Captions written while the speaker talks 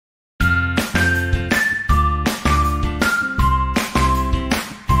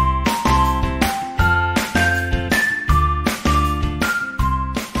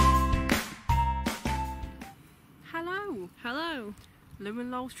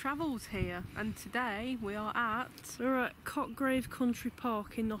Miles Travels here, and today we're at Cotgrave Country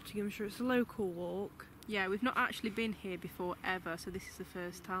Park in Nottinghamshire. It's a local walk. Yeah, we've not actually been here before ever, so this is the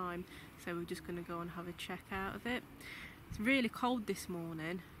first time, so we're just going to go and have a check out of it. It's really cold this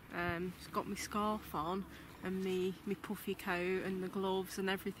morning. Just got my scarf on and me puffy coat and the gloves and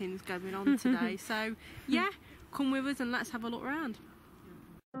everything's going on today. So yeah, come with us and let's have a look around.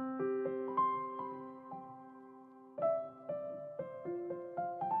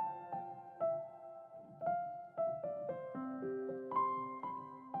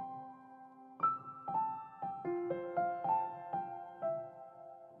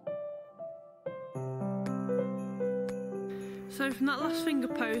 So from that last finger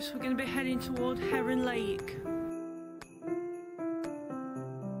post, we're going to be heading toward Heron Lake.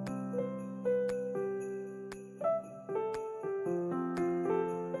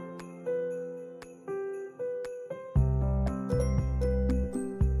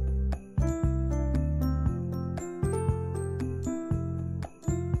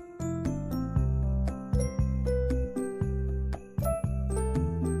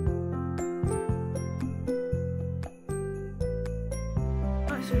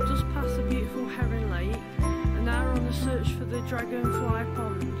 So we've just passed the beautiful Heron Lake and now we're on the search for the Dragonfly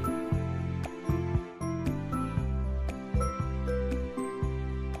Pond.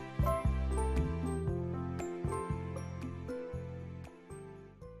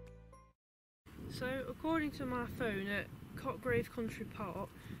 So according to my phone at Cotgrave Country Park,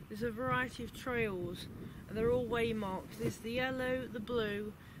 there's a variety of trails and they're all waymarked. There's the yellow, the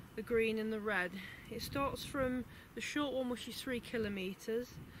blue, the green and the red. It starts from the short one, which is 3 kilometres,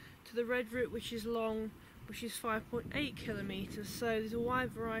 to the red route, which is long, which is 5.8 kilometres. So there's a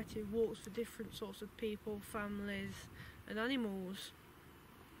wide variety of walks for different sorts of people, families and animals.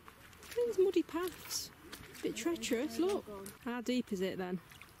 These muddy paths, a bit treacherous. Look, how deep is it then?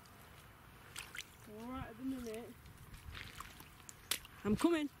 Alright at the minute. I'm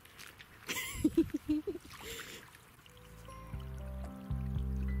coming.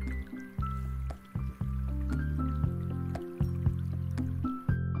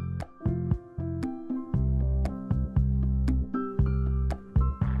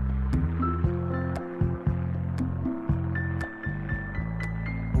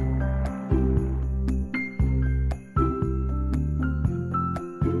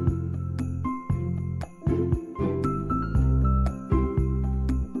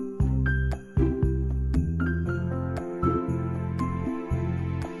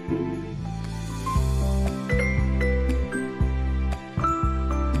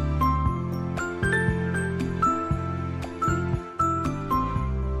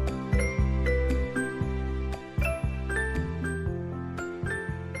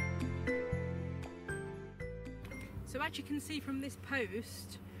 So as you can see from this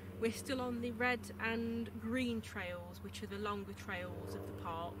post, we're still on the red and green trails, which are the longer trails of the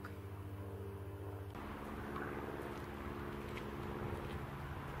park.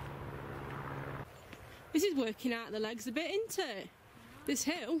 This is working out the legs a bit, isn't it? This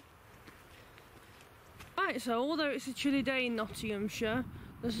hill. Right, so although it's a chilly day in Nottinghamshire,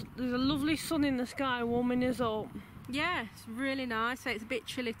 there's a lovely sun in the sky warming us up. Yeah, it's really nice. So it's a bit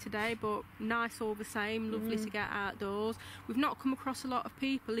chilly today, but nice all the same. Lovely to get outdoors. We've not come across a lot of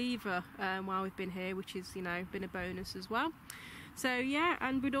people either while we've been here, which is, you know, been a bonus as well. So yeah,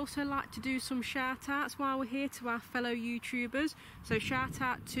 and we'd also like to do some shout outs while we're here to our fellow YouTubers. So shout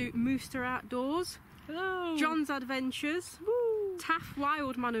out to Mooster Outdoors, Hello, John's Adventures, Woo. Taff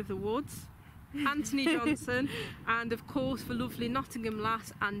Wildman of the Woods, Anthony Johnson, and of course the lovely Nottingham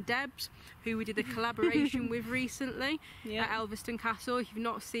lass and Debs, who we did a collaboration with recently at Elveston Castle. If you've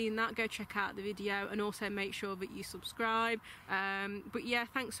not seen that, go check out the video and also make sure that you subscribe. But yeah,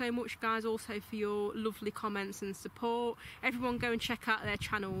 thanks so much guys also for your lovely comments and support. Everyone go and check out their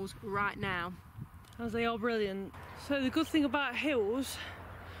channels right now, as they are brilliant. So the good thing about hills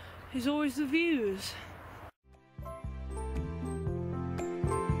is always the views.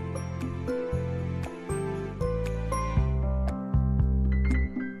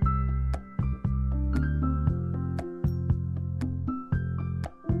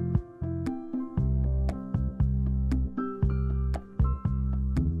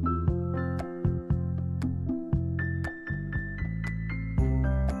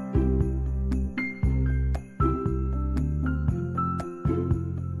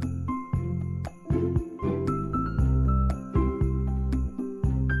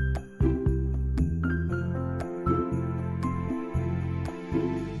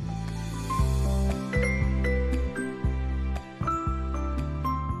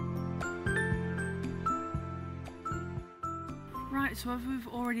 so as we've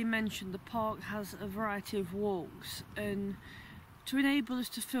already mentioned, the park has a variety of walks, and to enable us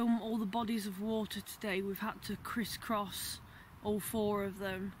to film all the bodies of water today, we've had to crisscross all 4 of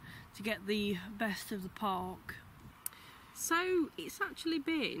them to get the best of the park. So it's actually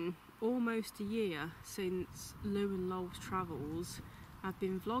been almost a year since Lou and Lowell's Travels have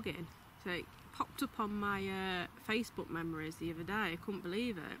been vlogging. So it popped up on my Facebook memories the other day. I couldn't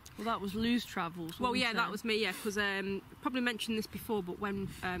believe it. Well, that was Lou's Travels. Well, yeah, that was me. Yeah, because probably mentioned this before, but when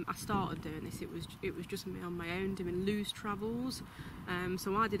I started doing this, it was just me on my own doing Lou's Travels.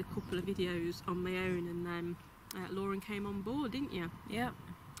 So I did a couple of videos on my own, and then Lauren came on board, didn't you? Yeah.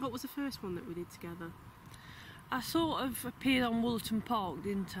 What was the first one that we did together? I sort of appeared on Woollerton Park,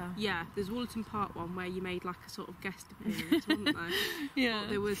 didn't I? Yeah, there's Woollerton Park one where you made like a sort of guest appearance, wasn't there? Yeah. But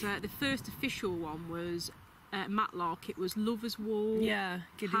there was the first official one was Matlock. It was Lovers Wall. Yeah,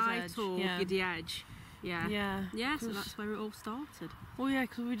 Giddy's High Edge. Tall, Yeah. Giddy Edge. Yeah. Yeah. Yeah, so that's where it all started. Well, yeah,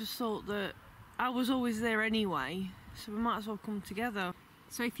 because we just thought that I was always there anyway, so we might as well come together.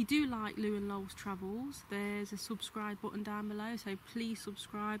 So if you do like Lou and Lowell's Travels, there's a subscribe button down below, so please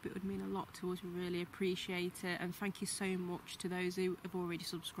subscribe. It would mean a lot to us. We really appreciate it, and thank you so much to those who have already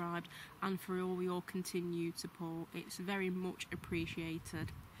subscribed and for all your continued support. It's very much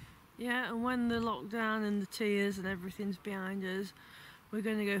appreciated. Yeah, and when the lockdown and the tears and everything's behind us, we're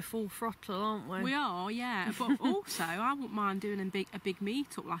going to go full throttle, aren't we? We are, yeah. But also, I wouldn't mind doing a big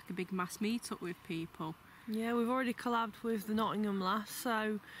meet-up, like a big mass meet-up with people. Yeah, we've already collabed with the Nottingham lass,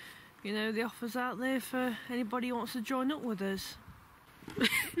 so, you know, the offer's out there for anybody who wants to join up with us. Right,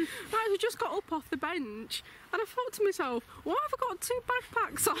 I just got up off the bench and I thought to myself, why have I got 2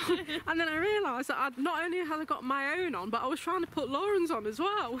 backpacks on? And then I realised that I'd not only had I got my own on, but I was trying to put Lauren's on as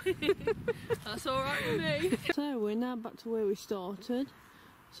well. That's alright with me. So we're now back to where we started.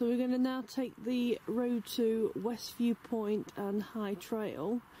 So we're going to now take the road to Westview Point and High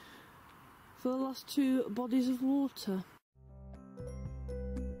Trail for the last 2 bodies of water.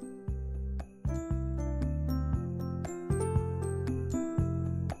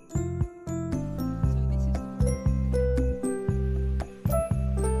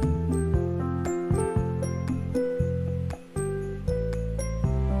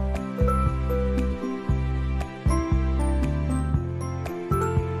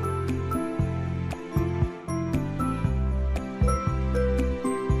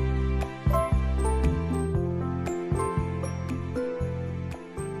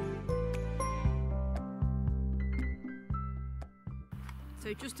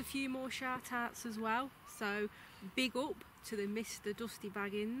 So just a few more shout outs as well. So big up to the Mr. Dusty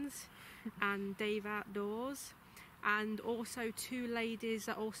Baggins and Dave Outdoors, and also 2 ladies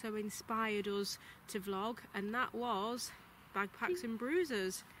that also inspired us to vlog, and that was Bagpacks and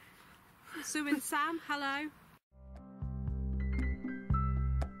Bruisers. Sue and Sam, hello.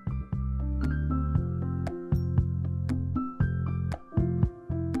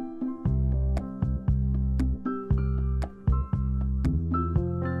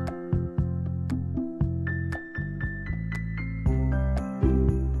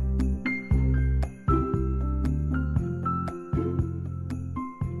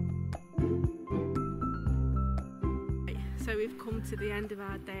 So we've come to the end of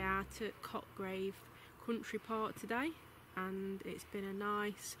our day out at Cotgrave Country Park today, and it's been a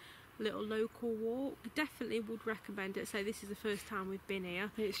nice little local walk. Definitely would recommend it. So this is the first time we've been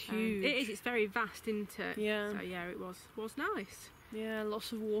here. It's huge. It is, it's very vast, isn't it? Yeah. So yeah, it was nice. Yeah,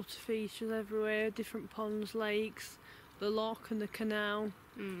 lots of water features everywhere, different ponds, lakes, the loch and the canal.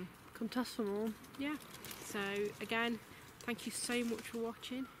 Come test them all. Yeah. So again, thank you so much for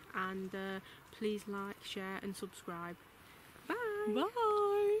watching, and please like, share and subscribe. Bye.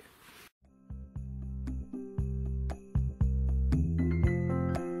 Bye.